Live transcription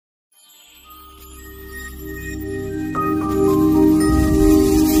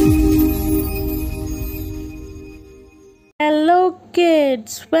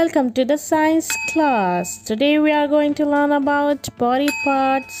kids, welcome to the science class. Today we are going to learn about body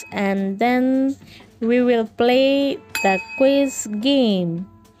parts and then we will play the quiz game.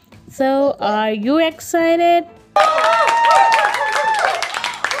 So are you excited?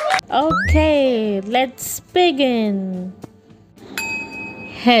 Okay, let's begin.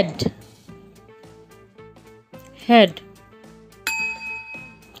 Head, head.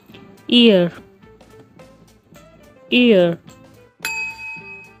 Ear, ear.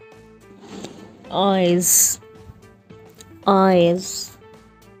 Eyes, eyes.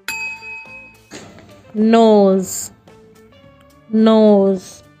 Nose,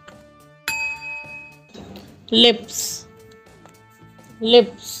 nose. Lips,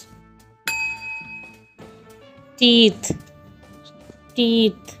 lips. Teeth,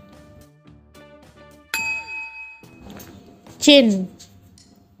 teeth. Chin,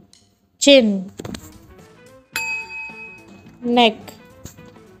 chin. Neck,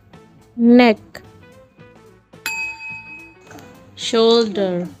 neck.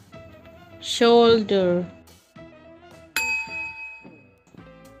 Shoulder, shoulder.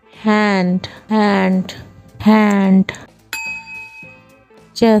 Hand, hand, hand.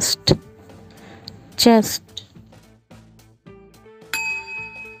 Chest, chest.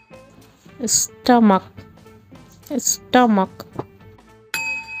 Stomach, stomach.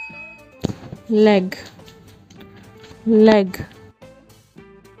 Leg, leg.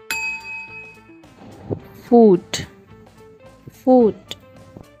 Foot, foot.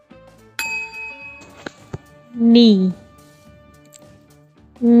 Knee,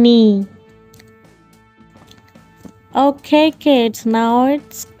 knee. Okay kids, now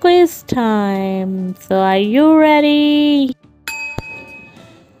it's quiz time. So are you ready?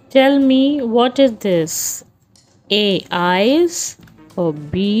 Tell me, what is this? A, eyes, or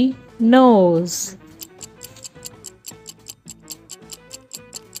B, nose?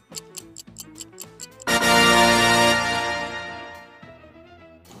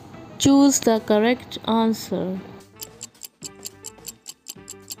 Choose the correct answer.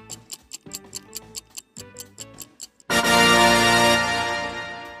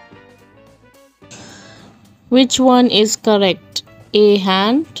 Which one is correct? A,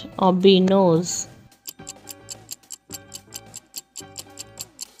 hand, or B, nose?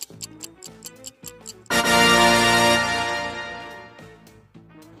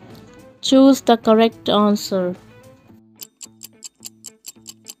 Choose the correct answer.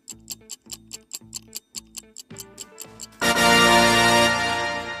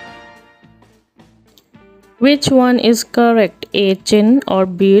 Which one is correct? A, chin, or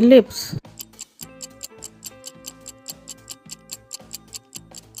B, lips?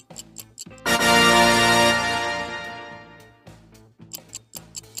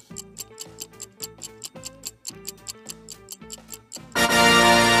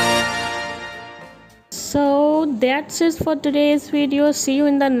 So that's it for today's video. See you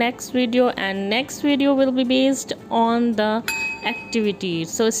in the next video, and next video will be based on the activity.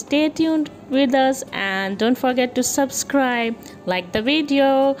 So stay tuned with us and don't forget to subscribe, like the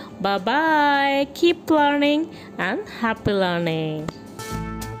video. Bye bye, keep learning and happy learning.